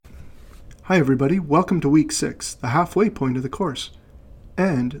Hi everybody, welcome to week 6, the halfway point of the course,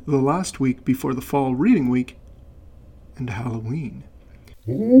 and the last week before the fall reading week and Halloween.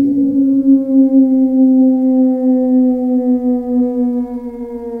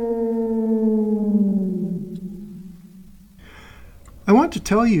 I want to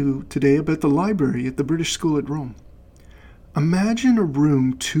tell you today about the library at the British School at Rome. Imagine a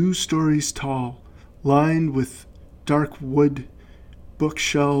room 2 stories tall, lined with dark wood,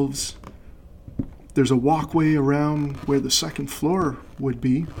 bookshelves. There's a walkway around where the second floor would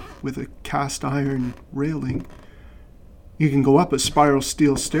be, with a cast iron railing. You can go up a spiral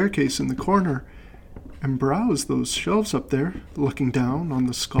steel staircase in the corner and browse those shelves up there, looking down on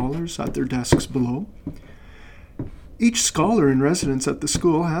the scholars at their desks below. Each scholar in residence at the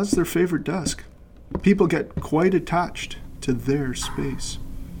school has their favorite desk. People get quite attached to their space.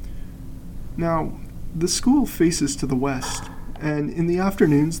 Now, the school faces to the west, and in the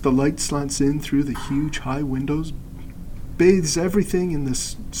afternoons the light slants in through the huge high windows, bathes everything in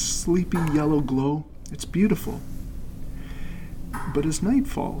this sleepy yellow glow. It's beautiful. But as night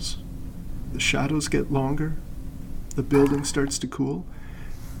falls, the shadows get longer, the building starts to cool,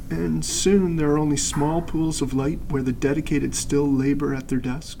 and soon there are only small pools of light where the dedicated still labor at their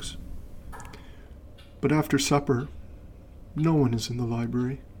desks. But after supper, no one is in the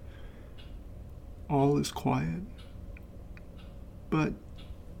library. All is quiet. But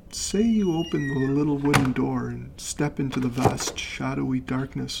say you open the little wooden door and step into the vast, shadowy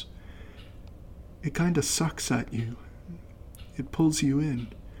darkness. It kind of sucks at you. It pulls you in.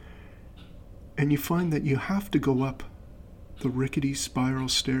 And you find that you have to go up the rickety spiral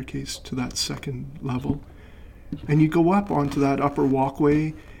staircase to that second level. And you go up onto that upper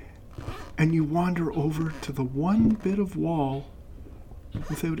walkway, and you wander over to the one bit of wall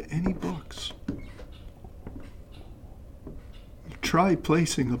without any books. Try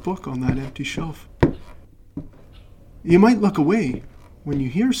placing a book on that empty shelf. You might look away when you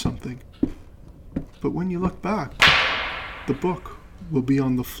hear something, but when you look back, the book will be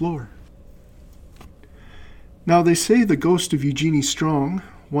on the floor. Now, they say the ghost of Eugenie Strong,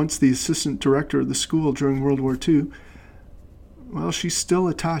 once the assistant director of the school during World War II, well, she's still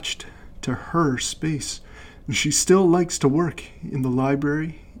attached to her space, and she still likes to work in the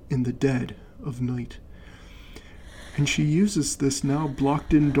library in the dead of night. And she uses this now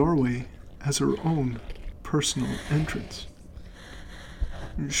blocked-in doorway as her own personal entrance.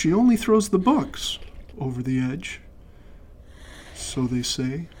 She only throws the books over the edge, so they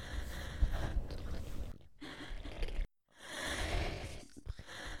say.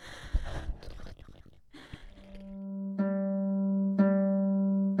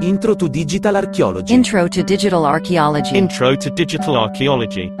 Intro to Digital Archaeology. Intro to Digital Archaeology. Intro to Digital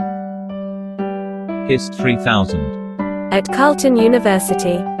Archaeology. HIST3000. At Carleton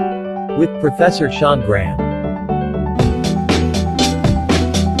University. With Professor Sean Graham.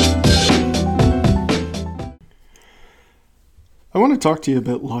 I want to talk to you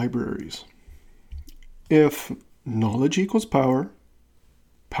about libraries. If knowledge equals power,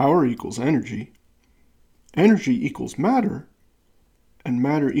 power equals energy, energy equals matter, and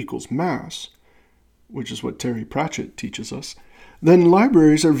matter equals mass, which is what Terry Pratchett teaches us, then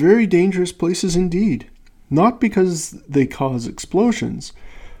libraries are very dangerous places indeed. Not because they cause explosions,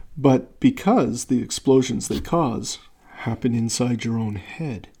 but because the explosions they cause happen inside your own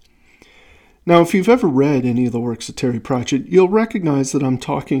head. Now, if you've ever read any of the works of Terry Pratchett, you'll recognize that I'm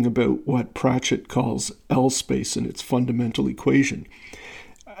talking about what Pratchett calls L-space in its fundamental equation,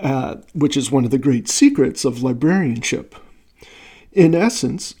 which is one of the great secrets of librarianship. In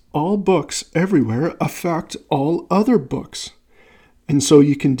essence, all books everywhere affect all other books. And so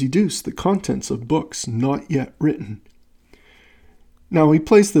you can deduce the contents of books not yet written. Now, he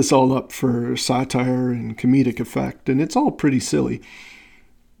plays this all up for satire and comedic effect, and it's all pretty silly.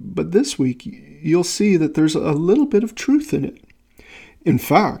 But this week, you'll see that there's a little bit of truth in it. In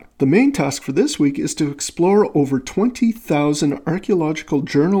fact, the main task for this week is to explore over 20,000 archaeological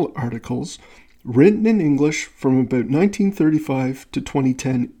journal articles written in English from about 1935 to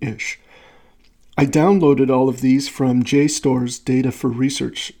 2010-ish. I downloaded all of these from JSTOR's Data for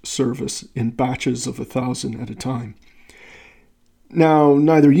Research service in batches of 1,000 at a time. Now,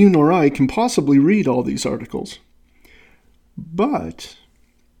 neither you nor I can possibly read all these articles. But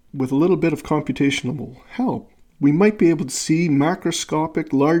with a little bit of computational help, we might be able to see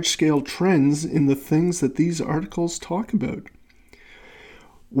macroscopic, large-scale trends in the things that these articles talk about.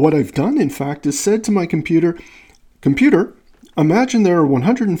 What I've done, in fact, is said to my computer, imagine there are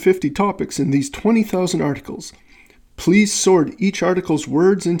 150 topics in these 20,000 articles. Please sort each article's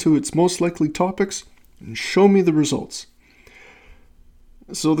words into its most likely topics and show me the results.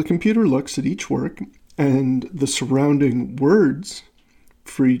 So the computer looks at each work and the surrounding words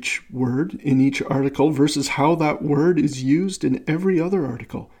for each word in each article versus how that word is used in every other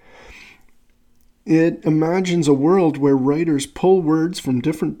article. It imagines a world where writers pull words from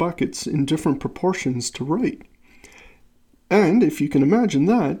different buckets in different proportions to write. And if you can imagine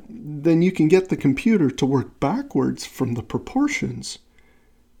that, then you can get the computer to work backwards from the proportions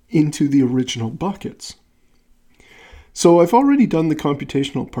into the original buckets. So I've already done the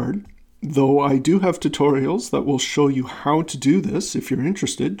computational part, though I do have tutorials that will show you how to do this. If you're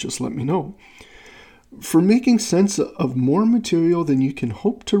interested, just let me know. For making sense of more material than you can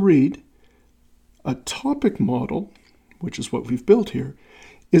hope to read, a topic model, which is what we've built here,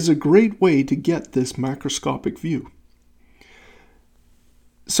 is a great way to get this macroscopic view.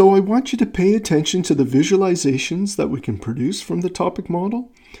 So I want you to pay attention to the visualizations that we can produce from the topic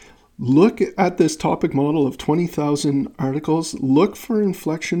model. Look at this topic model of 20,000 articles. Look for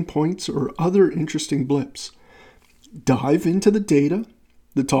inflection points or other interesting blips. Dive into the data.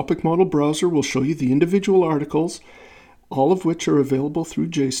 The topic model browser will show you the individual articles, all of which are available through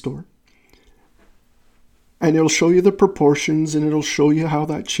JSTOR. And it'll show you the proportions, and it'll show you how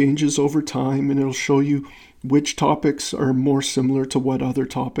that changes over time, and it'll show you which topics are more similar to what other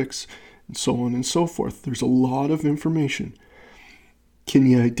topics, and so on and so forth. There's a lot of information. Can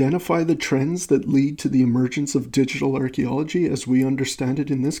you identify the trends that lead to the emergence of digital archaeology as we understand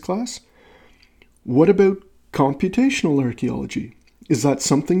it in this class? What about computational archaeology? Is that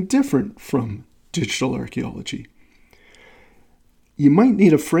something different from digital archaeology? You might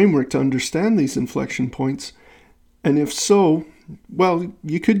need a framework to understand these inflection points, and if so, well,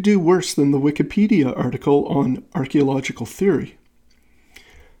 you could do worse than the Wikipedia article on archaeological theory.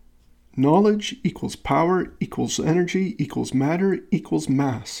 Knowledge equals power equals energy equals matter equals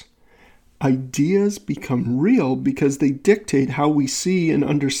mass. Ideas become real because they dictate how we see and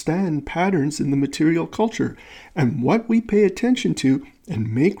understand patterns in the material culture and what we pay attention to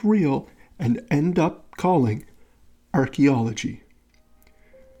and make real and end up calling archaeology.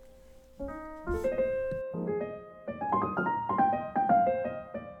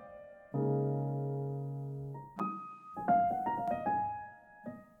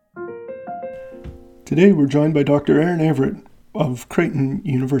 Today we're joined by Dr. Erin Averett of Creighton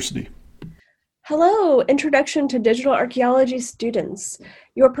University. Hello, Introduction to Digital Archaeology students.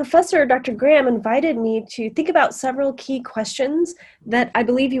 Your professor, Dr. Graham, invited me to think about several key questions that I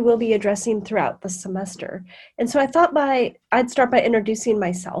believe you will be addressing throughout the semester. And so I thought I'd start by introducing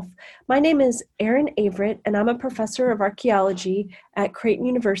myself. My name is Erin Averett, and I'm a professor of archaeology at Creighton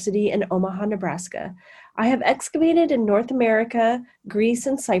University in Omaha, Nebraska. I have excavated in North America, Greece,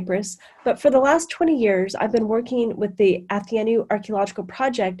 and Cyprus, but for the last 20 years, I've been working with the Athenou Archaeological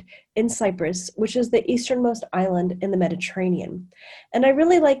Project in Cyprus, which is the easternmost island in the Mediterranean. And I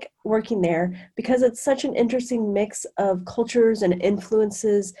really like working there because it's such an interesting mix of cultures and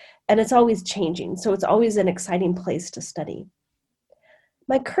influences, and it's always changing, so it's always an exciting place to study.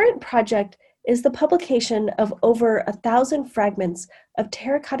 My current project is the publication of over 1,000 fragments of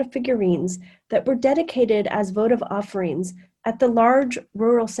terracotta figurines that were dedicated as votive offerings at the large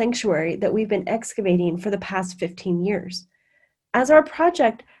rural sanctuary that we've been excavating for the past 15 years. As our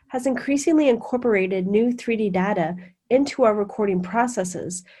project has increasingly incorporated new 3D data into our recording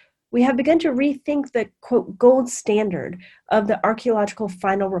processes, we have begun to rethink the, quote, gold standard of the archaeological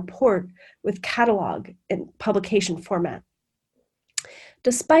final report with catalog and publication format.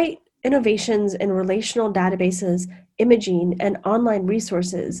 Despite innovations in relational databases, imaging, and online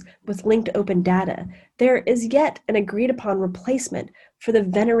resources with linked open data, there is yet an agreed upon replacement for the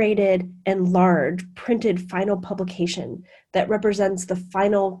venerated and large printed final publication that represents the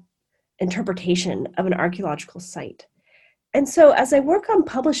final interpretation of an archaeological site. And so as I work on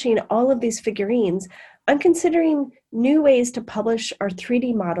publishing all of these figurines, I'm considering new ways to publish our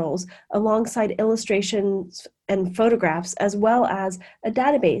 3D models alongside illustrations and photographs, as well as a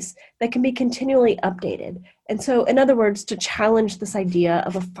database that can be continually updated. And so, in other words, to challenge this idea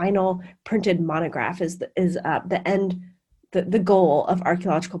of a final printed monograph is the goal of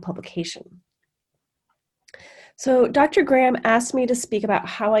archaeological publication. So Dr. Graham asked me to speak about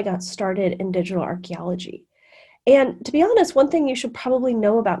how I got started in digital archaeology. And to be honest, one thing you should probably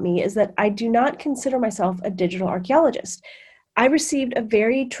know about me is that I do not consider myself a digital archaeologist. I received a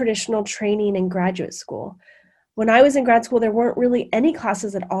very traditional training in graduate school. When I was in grad school, there weren't really any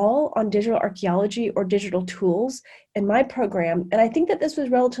classes at all on digital archaeology or digital tools in my program. And I think that this was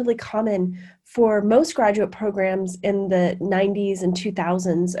relatively common for most graduate programs in the 90s and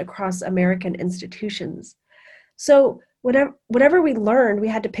 2000s across American institutions. So Whatever we learned, we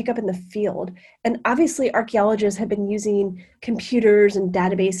had to pick up in the field. And obviously, archaeologists have been using computers and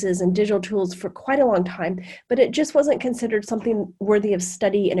databases and digital tools for quite a long time, but it just wasn't considered something worthy of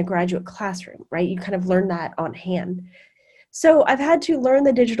study in a graduate classroom, right? You kind of learn that on hand. So I've had to learn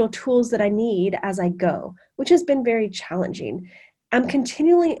the digital tools that I need as I go, which has been very challenging. I'm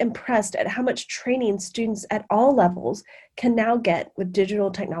continually impressed at how much training students at all levels can now get with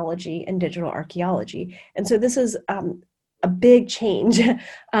digital technology and digital archaeology. And so this is a big change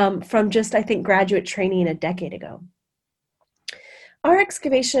from just, I think, graduate training a decade ago. Our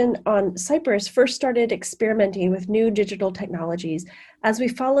excavation on Cyprus first started experimenting with new digital technologies as we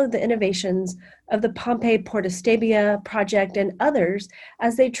followed the innovations of the Pompeii Portastabia project and others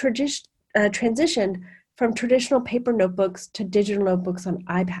as they transitioned from traditional paper notebooks to digital notebooks on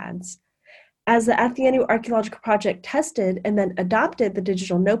iPads. As the Athenaeum Archaeological Project tested and then adopted the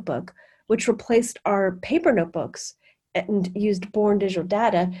digital notebook, which replaced our paper notebooks and used born digital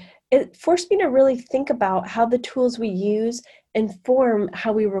data, it forced me to really think about how the tools we use inform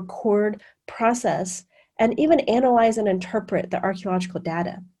how we record, process, and even analyze and interpret the archaeological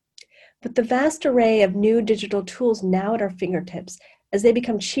data. With the vast array of new digital tools now at our fingertips, as they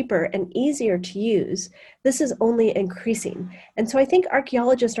become cheaper and easier to use, this is only increasing. And so I think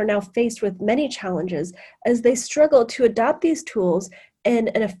archaeologists are now faced with many challenges as they struggle to adopt these tools in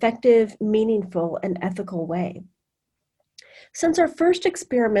an effective, meaningful, and ethical way. Since our first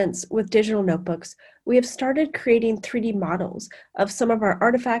experiments with digital notebooks, we have started creating 3D models of some of our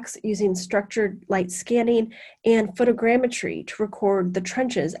artifacts using structured light scanning and photogrammetry to record the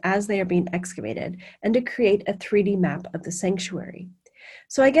trenches as they are being excavated and to create a 3D map of the sanctuary.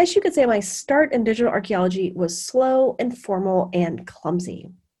 So I guess you could say my start in digital archaeology was slow, informal, and clumsy.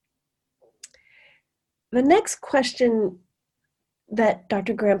 The next question that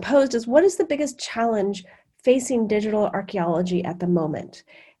Dr. Graham posed is, what is the biggest challenge facing digital archaeology at the moment?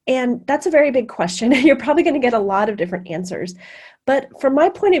 And that's a very big question. You're probably going to get a lot of different answers. But from my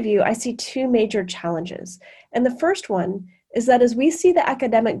point of view, I see two major challenges. And the first one is that as we see the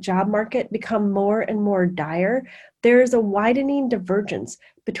academic job market become more and more dire, there is a widening divergence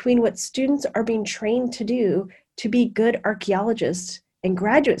between what students are being trained to do to be good archaeologists in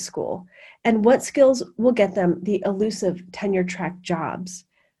graduate school and what skills will get them the elusive tenure-track jobs.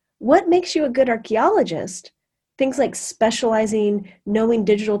 What makes you a good archaeologist? Things like specializing, knowing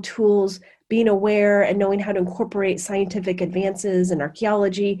digital tools, being aware and knowing how to incorporate scientific advances in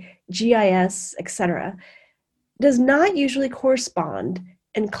archaeology, GIS, etc., does not usually correspond,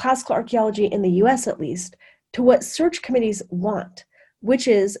 in classical archaeology in the US at least, to what search committees want, which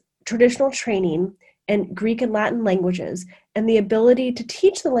is traditional training in Greek and Latin languages and the ability to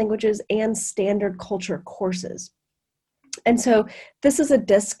teach the languages and standard culture courses. And so this is a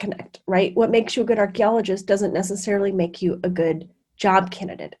disconnect, right? What makes you a good archaeologist doesn't necessarily make you a good job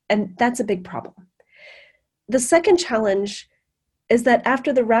candidate, and that's a big problem. The second challenge is that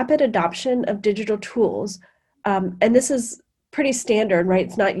after the rapid adoption of digital tools, and this is pretty standard, right?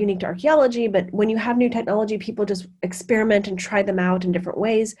 It's not unique to archaeology, but when you have new technology, people just experiment and try them out in different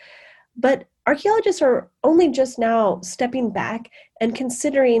ways. But archaeologists are only just now stepping back and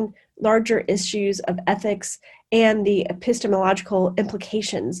considering larger issues of ethics and the epistemological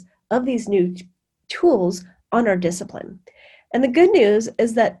implications of these new tools on our discipline. And the good news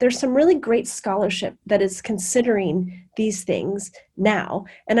is that there's some really great scholarship that is considering these things now,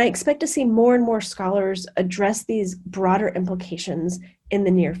 and I expect to see more and more scholars address these broader implications in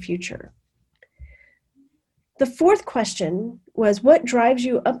the near future. The fourth question was, what drives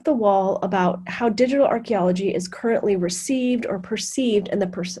you up the wall about how digital archaeology is currently received or perceived in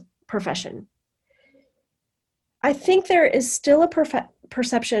the profession? I think there is still a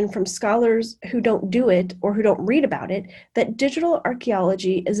perception from scholars who don't do it or who don't read about it that digital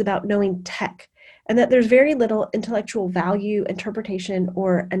archaeology is about knowing tech and that there's very little intellectual value, interpretation,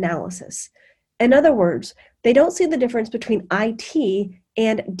 or analysis. In other words, they don't see the difference between IT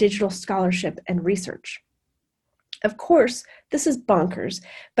and digital scholarship and research. Of course, this is bonkers,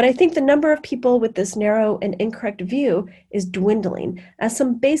 but I think the number of people with this narrow and incorrect view is dwindling, as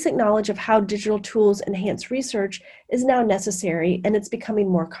some basic knowledge of how digital tools enhance research is now necessary, and it's becoming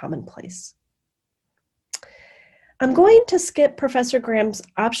more commonplace. I'm going to skip Professor Graham's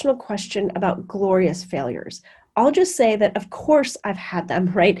optional question about glorious failures. I'll just say that, of course, I've had them,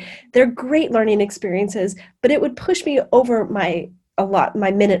 right? They're great learning experiences, but it would push me over my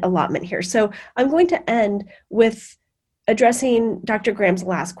minute allotment here. So I'm going to end with addressing Dr. Graham's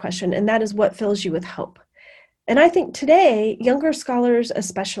last question, and that is, what fills you with hope? And I think today, younger scholars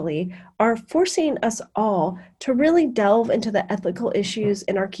especially are forcing us all to really delve into the ethical issues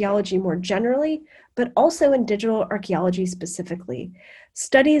in archaeology more generally, but also in digital archaeology specifically.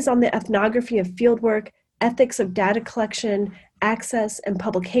 Studies on the ethnography of fieldwork, ethics of data collection, access and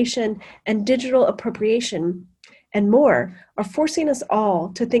publication, and digital appropriation, and more are forcing us all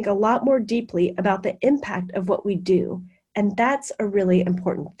to think a lot more deeply about the impact of what we do. And that's a really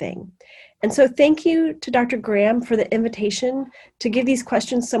important thing. And so thank you to Dr. Graham for the invitation to give these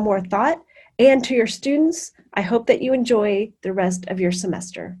questions some more thought. And to your students, I hope that you enjoy the rest of your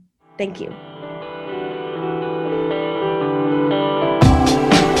semester. Thank you.